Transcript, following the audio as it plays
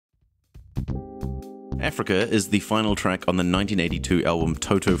Africa is the final track on the 1982 album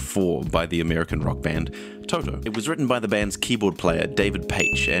Toto 4 by the American rock band Toto. It was written by the band's keyboard player David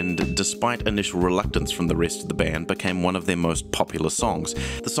Paich, and despite initial reluctance from the rest of the band, became one of their most popular songs.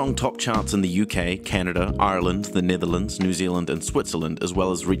 The song topped charts in the UK, Canada, Ireland, the Netherlands, New Zealand and Switzerland, as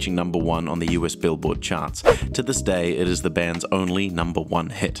well as reaching #1 on the US Billboard charts. To this day, it is the band's only #1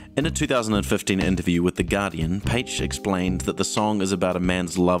 hit. In a 2015 interview with The Guardian, Paich explained that the song is about a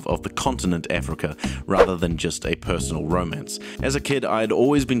man's love of the continent Africa, rather than just a personal romance. As a kid, I had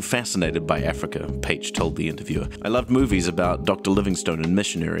always been fascinated by Africa, Paich told the interviewer. I loved movies about Dr. Livingstone and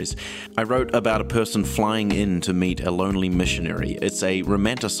missionaries. I wrote about a person flying in to meet a lonely missionary. It's a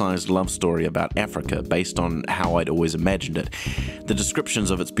romanticized love story about Africa based on how I'd always imagined it. The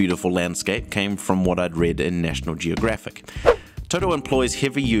descriptions of its beautiful landscape came from what I'd read in National Geographic. Toto employs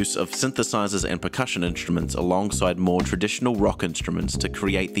heavy use of synthesizers and percussion instruments alongside more traditional rock instruments to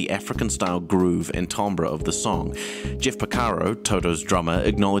create the African-style groove and timbre of the song. Jeff Porcaro, Toto's drummer,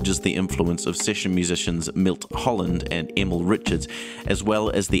 acknowledges the influence of session musicians Milt Holland and Emil Richards, as well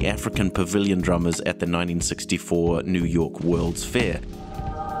as the African pavilion drummers at the 1964 New York World's Fair.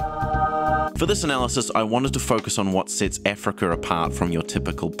 For this analysis, I wanted to focus on what sets Africa apart from your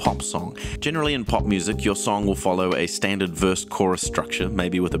typical pop song. Generally in pop music, your song will follow a standard verse-chorus structure,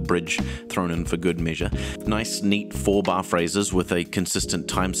 maybe with a bridge thrown in for good measure. Nice, neat 4-bar phrases with a consistent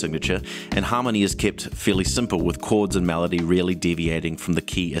time signature, and harmony is kept fairly simple with chords and melody rarely deviating from the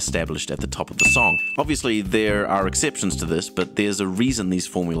key established at the top of the song. Obviously, there are exceptions to this, but there's a reason these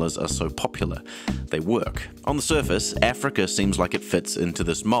formulas are so popular. They work. On the surface, Africa seems like it fits into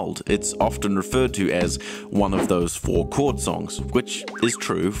this mold. It's often referred to as one of those 4-chord songs, which is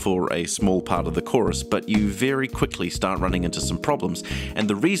true for a small part of the chorus, but you very quickly start running into some problems, and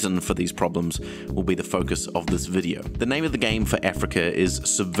the reason for these problems will be the focus of this video. The name of the game for Africa is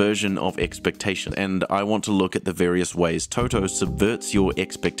Subversion of Expectation, and I want to look at the various ways Toto subverts your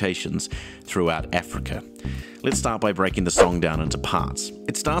expectations throughout Africa. Let's start by breaking the song down into parts.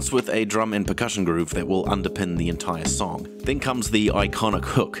 It starts with a drum and percussion groove that will underpin the entire song. Then comes the iconic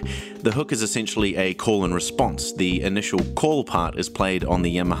hook. The hook is essentially a call and response. The initial call part is played on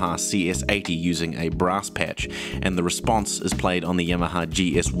the Yamaha CS80 using a brass patch, and the response is played on the Yamaha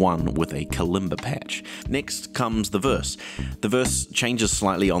GS1 with a kalimba patch. Next comes the verse. The verse changes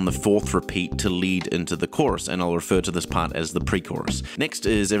slightly on the 4th repeat to lead into the chorus, and I'll refer to this part as the pre-chorus. Next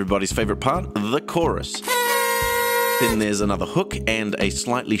is everybody's favorite part, the chorus. Then there's another hook and a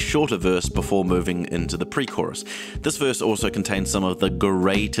slightly shorter verse before moving into the pre-chorus. This verse also contains some of the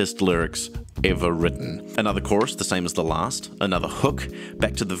greatest lyrics ever written. Another chorus, the same as the last, another hook,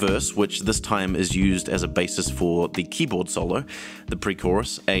 back to the verse, which this time is used as a basis for the keyboard solo, the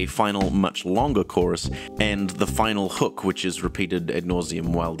pre-chorus, a final much longer chorus, and the final hook, which is repeated ad nauseum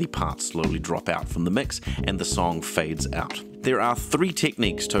while the parts slowly drop out from the mix and the song fades out. There are 3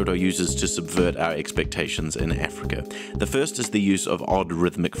 techniques Toto uses to subvert our expectations in Africa. The first is the use of odd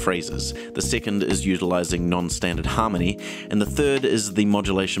rhythmic phrases, the second is utilizing non-standard harmony, and the third is the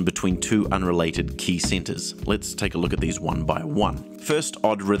modulation between 2 unrelated key centres. Let's take a look at these one by one. First,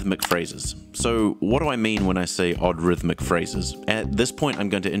 odd rhythmic phrases. So what do I mean when I say odd rhythmic phrases? At this point I'm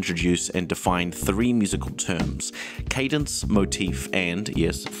going to introduce and define 3 musical terms: cadence, motif, and,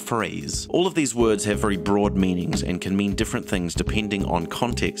 yes, phrase. All of these words have very broad meanings and can mean different things depending on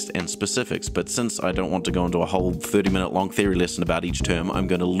context and specifics, but since I don't want to go into a whole 30-minute long theory lesson about each term, I'm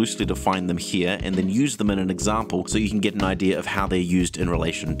going to loosely define them here and then use them in an example so you can get an idea of how they're used in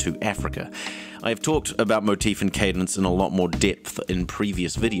relation to Africa. I've talked about motif and cadence in a lot more depth in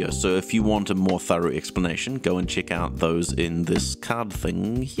previous videos, so if you want a more thorough explanation, go and check out those in this card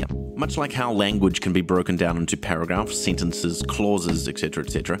thing here. Much like how language can be broken down into paragraphs, sentences, clauses,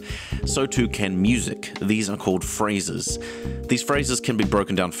 etc., so too can music. These are called phrases. These phrases can be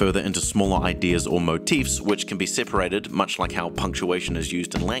broken down further into smaller ideas or motifs, which can be separated, much like how punctuation is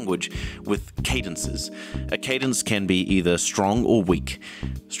used in language, with cadences. A cadence can be either strong or weak.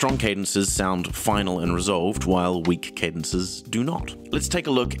 Strong cadences sound final and resolved, while weak cadences do not. Let's take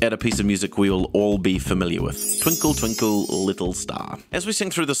a look at a piece of music we'll all be familiar with. Twinkle, Twinkle, Little Star. As we sing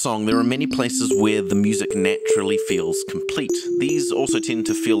through the song, there are many places where the music naturally feels complete. These also tend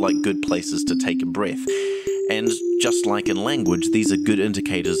to feel like good places to take a breath. And just like in language, these are good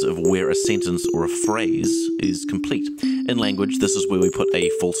indicators of where a sentence or a phrase is complete. In language, this is where we put a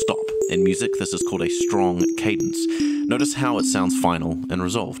full stop. In music, this is called a strong cadence. Notice how it sounds final and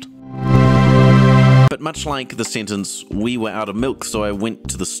resolved. But But much like the sentence, "we were out of milk so I went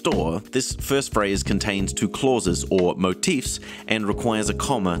to the store," this first phrase contains two clauses or motifs and requires a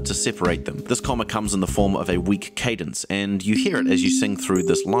comma to separate them. This comma comes in the form of a weak cadence, and you hear it as you sing through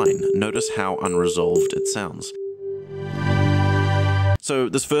this line. Notice how unresolved it sounds. So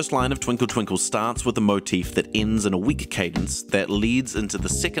this first line of Twinkle Twinkle starts with a motif that ends in a weak cadence that leads into the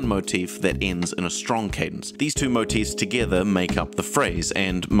second motif that ends in a strong cadence. These two motifs together make up the phrase,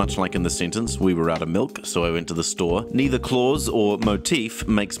 and much like in the sentence, "we were out of milk, so I went to the store," neither clause or motif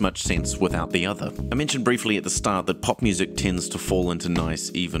makes much sense without the other. I mentioned briefly at the start that pop music tends to fall into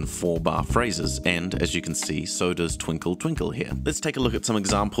nice, even 4-bar phrases, and as you can see, so does Twinkle Twinkle here. Let's take a look at some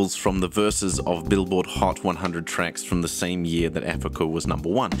examples from the verses of Billboard Hot 100 tracks from the same year that Africa was number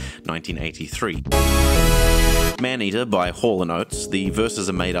 1, 1983. Maneater by Hall & Oates, the verses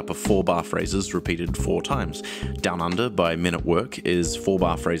are made up of 4-bar phrases repeated 4 times. Down Under by Men at Work is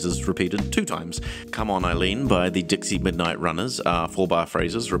 4-bar phrases repeated 2 times. Come On Eileen by the Dixie Midnight Runners are 4-bar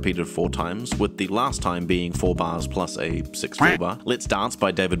phrases repeated 4 times, with the last time being 4 bars plus a 6th 4-bar. Let's Dance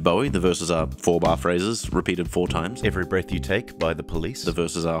by David Bowie, the verses are 4-bar phrases repeated 4 times. Every Breath You Take by The Police, the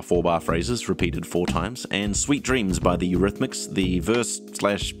verses are 4-bar phrases repeated 4 times. And Sweet Dreams by the Eurythmics, the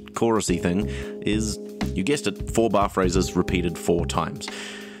verse/chorusy thing is, you guessed it, 4-bar phrases repeated 4 times.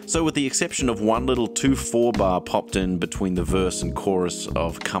 So with the exception of one little 2 4-bar popped in between the verse and chorus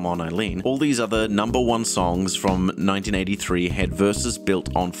of Come On Eileen, all these other number 1 songs from 1983 had verses built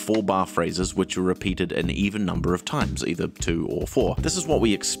on 4-bar phrases which were repeated an even number of times, either 2 or 4. This is what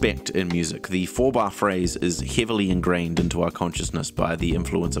we expect in music. The 4-bar phrase is heavily ingrained into our consciousness by the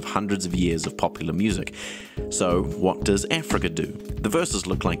influence of hundreds of years of popular music. So what does Africa do? The verses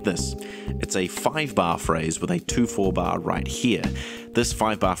look like this. It's a 5-bar phrase with a 2 4-bar right here. This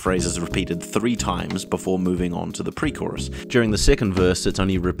 5-bar phrase is repeated 3 times before moving on to the pre-chorus. During the second verse, it's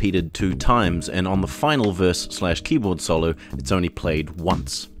only repeated 2 times, and on the final verse/keyboard solo, it's only played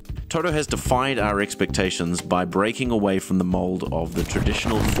once. Toto has defied our expectations by breaking away from the mold of the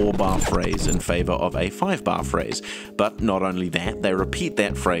traditional 4-bar phrase in favor of a 5-bar phrase. But not only that, they repeat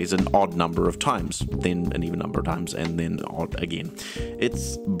that phrase an odd number of times, then an even number of times, and then odd again.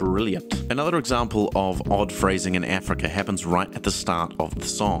 It's brilliant. Another example of odd phrasing in Africa happens right at the start of the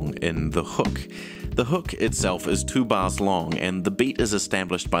song, in the hook. The hook itself is 2 bars long, and the beat is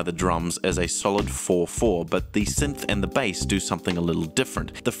established by the drums as a solid 4/4, but the synth and the bass do something a little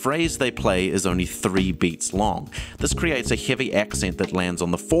different. The phrase they play is only 3 beats long. This creates a heavy accent that lands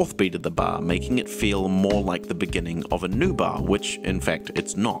on the 4th beat of the bar, making it feel more like the beginning of a new bar, which in fact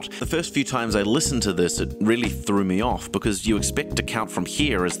it's not. The first few times I listened to this, it really threw me off, because you expect to count from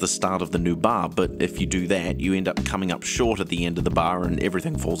here as the start of the new bar, but if you do that, you end up coming up short at the end of the bar and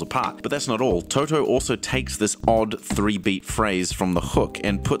everything falls apart. But that's not all. Toto also takes this odd 3-beat phrase from the hook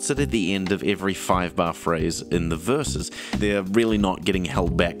and puts it at the end of every 5-bar phrase in the verses. They're really not getting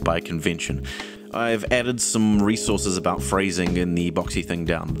held back by convention. I've added some resources about phrasing in the boxy thing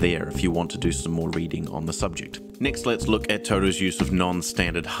down there if you want to do some more reading on the subject. Next, let's look at Toto's use of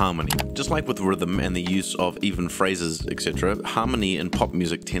non-standard harmony. Just like with rhythm and the use of even phrases, etc., harmony in pop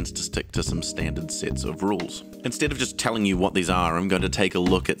music tends to stick to some standard sets of rules. Instead of just telling you what these are, I'm going to take a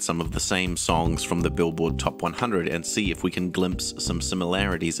look at some of the same songs from the Billboard Top 100 and see if we can glimpse some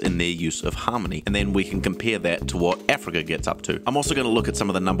similarities in their use of harmony, and then we can compare that to what Africa gets up to. I'm also going to look at some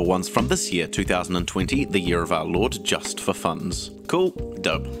of the number 1s from this year, 2020, the year of our Lord, just for funs. Cool?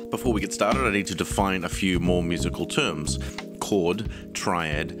 Dope. Before we get started, I need to define a few more musical terms. Chord,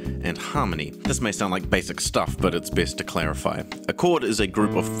 triad, and harmony. This may sound like basic stuff, but it's best to clarify. A chord is a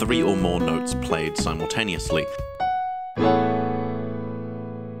group of 3 or more notes played simultaneously.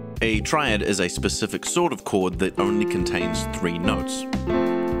 A triad is a specific sort of chord that only contains 3 notes.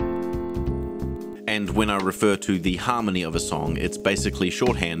 And when I refer to the harmony of a song, it's basically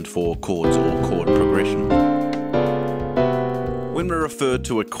shorthand for chords or chord progression. When we refer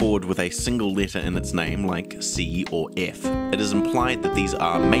to a chord with a single letter in its name, like C or F, it is implied that these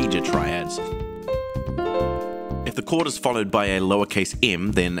are major triads. If the chord is followed by a lowercase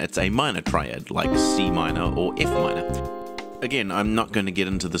m, then it's a minor triad, like C minor or F minor. Again, I'm not going to get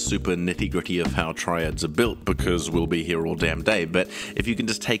into the super nitty-gritty of how triads are built because we'll be here all damn day, but if you can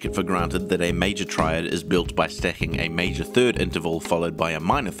just take it for granted that a major triad is built by stacking a major third interval followed by a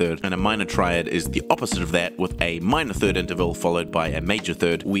minor third, and a minor triad is the opposite of that with a minor third interval followed by a major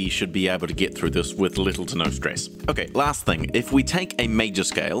third, we should be able to get through this with little to no stress. Okay, last thing, if we take a major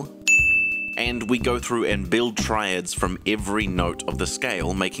scale, and we go through and build triads from every note of the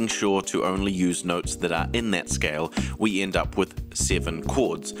scale, making sure to only use notes that are in that scale, we end up with 7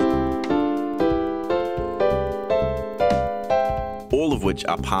 chords. All all of which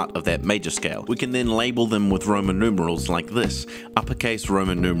are part of that major scale. We can then label them with Roman numerals like this: uppercase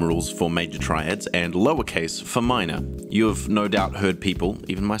Roman numerals for major triads and lowercase for minor. You have no doubt heard people,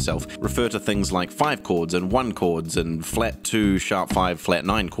 even myself, refer to things like 5 chords and 1 chords and flat 2, sharp 5, flat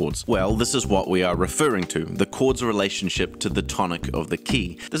 9 chords. Well, this is what we are referring to, the chord's relationship to the tonic of the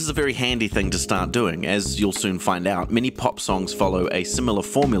key. This is a very handy thing to start doing. As you'll soon find out, many pop songs follow a similar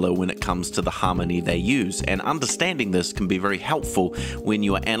formula when it comes to the harmony they use, and understanding this can be very helpful when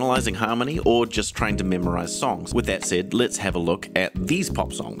you are analyzing harmony or just trying to memorize songs. With that said, let's have a look at these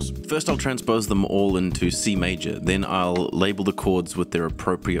pop songs. First, I'll transpose them all into C major, then I'll label the chords with their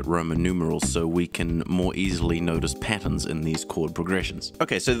appropriate Roman numerals so we can more easily notice patterns in these chord progressions.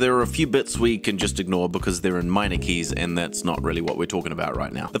 Okay, so there are a few bits we can just ignore because they're in minor keys, and that's not really what we're talking about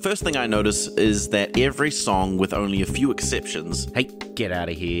right now. The first thing I notice is that every song, with only a few exceptions, Hey, get out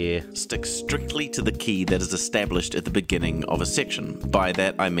of here. sticks strictly to the key that is established at the beginning of a section. By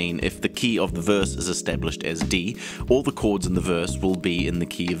that I mean if the key of the verse is established as D, all the chords in the verse will be in the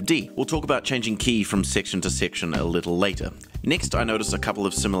key of D. We'll talk about changing key from section to section a little later. Next, I notice a couple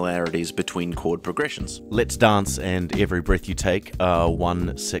of similarities between chord progressions. Let's Dance and Every Breath You Take are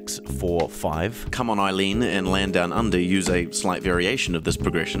 1, 6, 4, 5. Come On Eileen and Land Down Under use a slight variation of this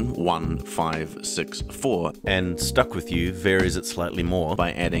progression, 1, 5, 6, 4, And Stuck With You varies it slightly more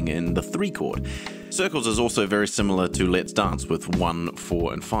by adding in the 3 chord. Circles is also very similar to Let's Dance with 1,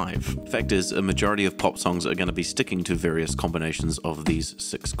 4, and 5. Fact is, a majority of pop songs are going to be sticking to various combinations of these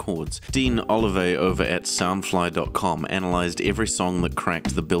 6 chords. Dean Olive over at Soundfly.com analyzed every song that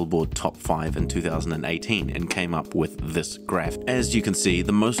cracked the Billboard Top 5 in 2018 and came up with this graph. As you can see,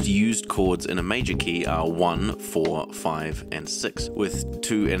 the most used chords in a major key are 1, 4, 5, and 6, with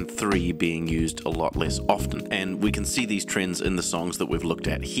 2 and 3 being used a lot less often. And we can see these trends in the songs that we've looked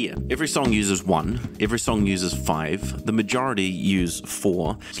at here. Every song uses 1, every song uses 5, the majority use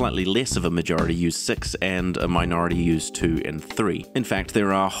 4, slightly less of a majority use 6, and a minority use 2 and 3. In fact,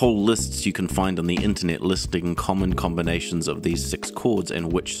 there are whole lists you can find on the internet listing common combinations of these 6 chords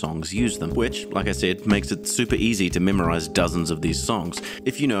and which songs use them, which, like I said, makes it super easy to memorize dozens of these songs.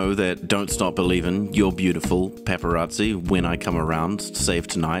 If you know that Don't Stop Believin', You're Beautiful, Paparazzi, When I Come Around, Save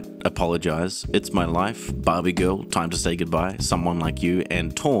Tonight, Apologize, It's My Life, Barbie Girl, Time to Say Goodbye, Someone Like You,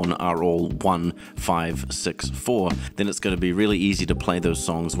 and Torn are all 1, 5, 6, 4, then it's going to be really easy to play those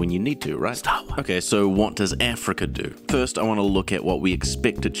songs when you need to, right? Okay, so what does Africa do? First, I want to look at what we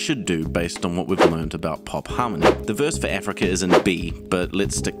expect it should do based on what we've learned about pop harmony. The verse for Africa is in B, but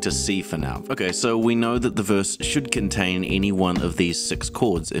let's stick to C for now. Okay, so we know that the verse should contain any one of these 6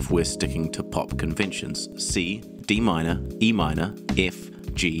 chords if we're sticking to pop conventions: C, D minor, E minor, F,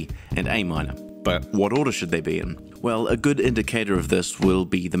 G, and A minor. But what order should they be in? Well, a good indicator of this will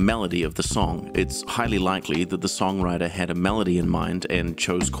be the melody of the song. It's highly likely that the songwriter had a melody in mind and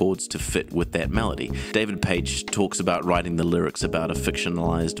chose chords to fit with that melody. David Page talks about writing the lyrics about a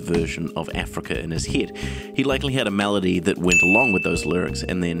fictionalized version of Africa in his head. He likely had a melody that went along with those lyrics,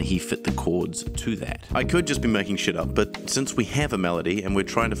 and then he fit the chords to that. I could just be making shit up, but since we have a melody and we're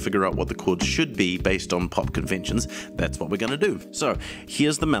trying to figure out what the chords should be based on pop conventions, that's what we're going to do. So,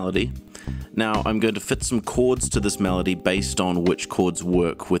 here's the melody. Now I'm going to fit some chords to this melody based on which chords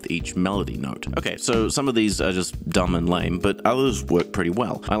work with each melody note. Okay, so some of these are just dumb and lame, but others work pretty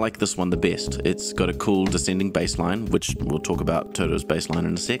well. I like this one the best. It's got a cool descending bass line, which we'll talk about Toto's bass line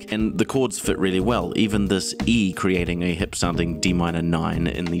in a sec, and the chords fit really well, even this E creating a hip sounding D minor 9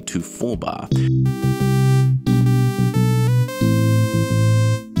 in the 2/4 bar.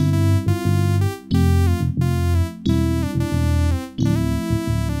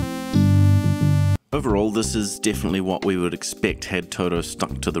 Overall, this is definitely what we would expect had Toto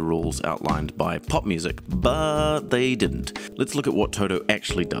stuck to the rules outlined by pop music, but they didn't. Let's look at what Toto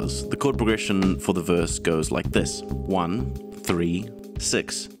actually does. The chord progression for the verse goes like this: 1, 3,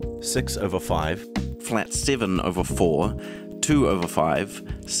 6, 6 over 5, flat 7 over 4, 2 over 5,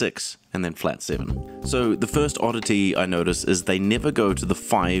 6, and then flat 7. So the first oddity I notice is they never go to the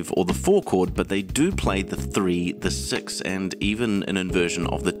 5 or the 4 chord, but they do play the 3, the 6, and even an inversion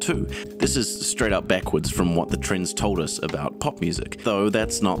of the 2. This is straight up backwards from what the trends told us about pop music. Though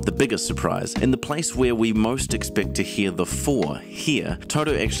that's not the biggest surprise. In the place where we most expect to hear the 4 here,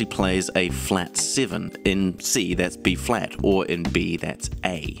 Toto actually plays a flat 7. In C, that's B flat, or in B, that's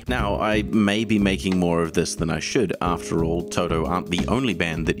A. Now, I may be making more of this than I should. After all, Toto aren't the only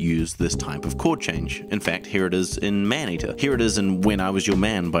band that use this type of chord change. In fact, here it is in Maneater. Here it is in When I Was Your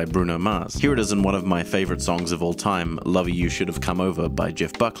Man by Bruno Mars. Here it is in one of my favorite songs of all time, Lover You Should Have Come Over by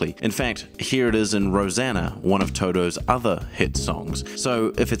Jeff Buckley. In fact, here it is in Rosanna, one of Toto's other hit songs.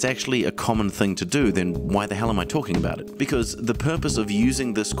 So if it's actually a common thing to do, then why the hell am I talking about it? Because the purpose of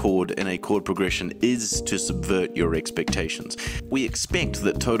using this chord in a chord progression is to subvert your expectations. We expect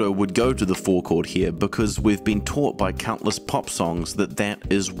that Toto would go to the 4 chord here because we've been taught by countless pop songs that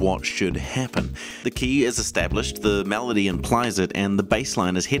that is what should happen. The key is established, the melody implies it, and the bass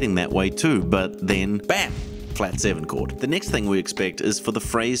line is heading that way too, but then BAM! Flat 7 chord. The next thing we expect is for the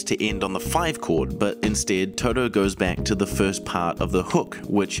phrase to end on the 5 chord, but instead Toto goes back to the first part of the hook,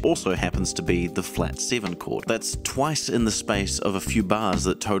 which also happens to be the flat 7 chord. That's twice in the space of a few bars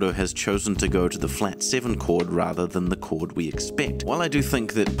that Toto has chosen to go to the flat 7 chord rather than the chord we expect. While I do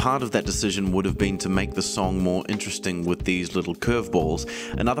think that part of that decision would have been to make the song more interesting with these little curveballs,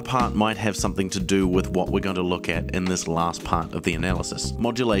 another part might have something to do with what we're going to look at in this last part of the analysis: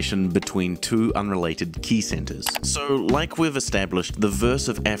 modulation between 2 unrelated key centres. So, like we've established, the verse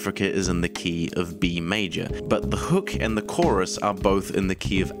of Africa is in the key of B major, but the hook and the chorus are both in the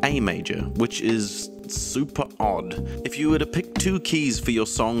key of A major, which is super odd. If you were to pick 2 keys for your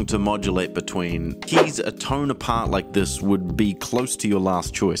song to modulate between, keys a tone apart like this would be close to your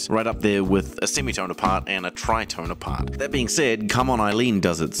last choice, right up there with a semitone apart and a tritone apart. That being said, Come On Eileen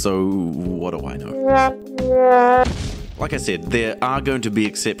does it, so what do I know? Like I said, there are going to be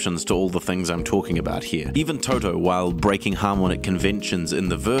exceptions to all the things I'm talking about here. Even Toto, while breaking harmonic conventions in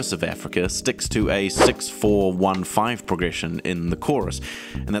the verse of Africa, sticks to a 6-4-1-5 progression in the chorus,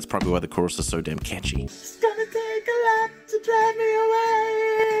 and that's probably why the chorus is so damn catchy. It's gonna take a lot to drive me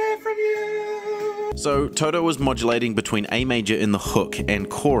away from you. So Toto was modulating between A major in the hook and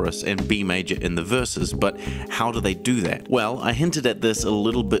chorus and B major in the verses, but how do they do that? Well, I hinted at this a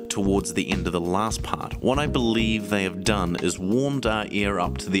little bit towards the end of the last part. What I believe they have done is warmed our ear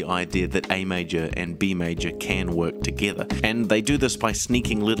up to the idea that A major and B major can work together, and they do this by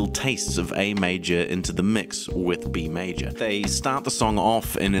sneaking little tastes of A major into the mix with B major. They start the song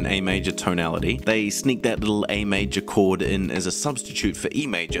off in an A major tonality, they sneak that little A major chord in as a substitute for E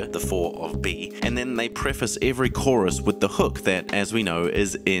major, the 4 of B, and then they preface every chorus with the hook that, as we know,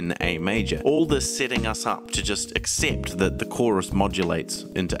 is in A major. All this setting us up to just accept that the chorus modulates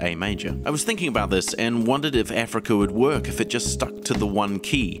into A major. I was thinking about this and wondered if Africa would work if it just stuck to the 1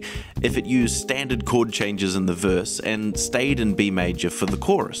 key, if it used standard chord changes in the verse and stayed in B major for the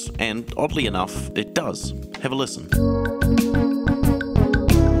chorus, and oddly enough, it does. Have a listen.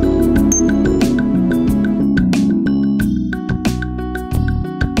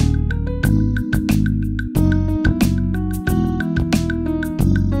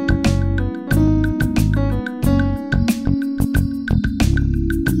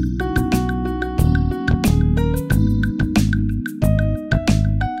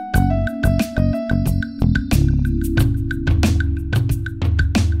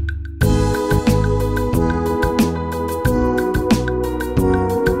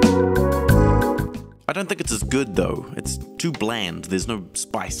 I don't think it's as good though. It's too bland, there's no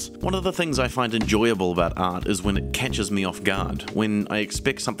spice. One of the things I find enjoyable about art is when it catches me off guard, when I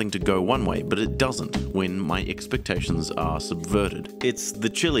expect something to go one way, but it doesn't, when my expectations are subverted. It's the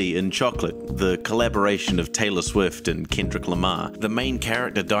chili in Chocolate, the collaboration of Taylor Swift and Kendrick Lamar, the main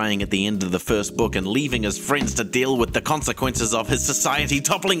character dying at the end of the first book and leaving his friends to deal with the consequences of his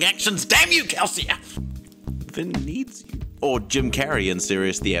society-toppling actions. Damn you, Kelsey! Vin needs you. Or Jim Carrey in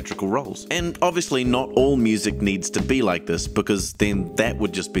serious theatrical roles. And obviously not all music needs to be like this, because then that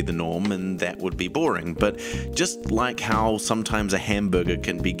would just be the norm and that would be boring. But just like how sometimes a hamburger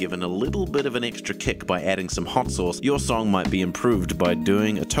can be given a little bit of an extra kick by adding some hot sauce, your song might be improved by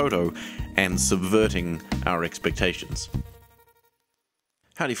doing a Toto and subverting our expectations.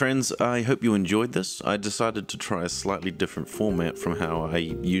 Howdy friends, I hope you enjoyed this. I decided to try a slightly different format from how I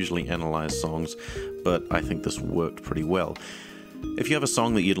usually analyze songs, but I think this worked pretty well. If you have a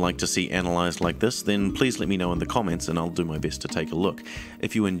song that you'd like to see analyzed like this, then please let me know in the comments and I'll do my best to take a look.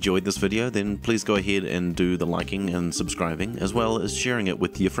 If you enjoyed this video, then please go ahead and do the liking and subscribing, as well as sharing it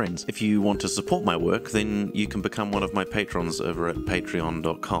with your friends. If you want to support my work, then you can become one of my patrons over at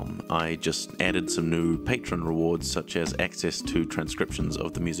patreon.com. I just added some new patron rewards, such as access to transcriptions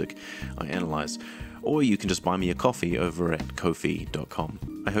of the music I analyze. Or you can just buy me a coffee over at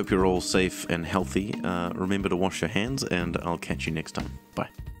ko-fi.com. I hope you're all safe and healthy. Remember to wash your hands, and I'll catch you next time. Bye.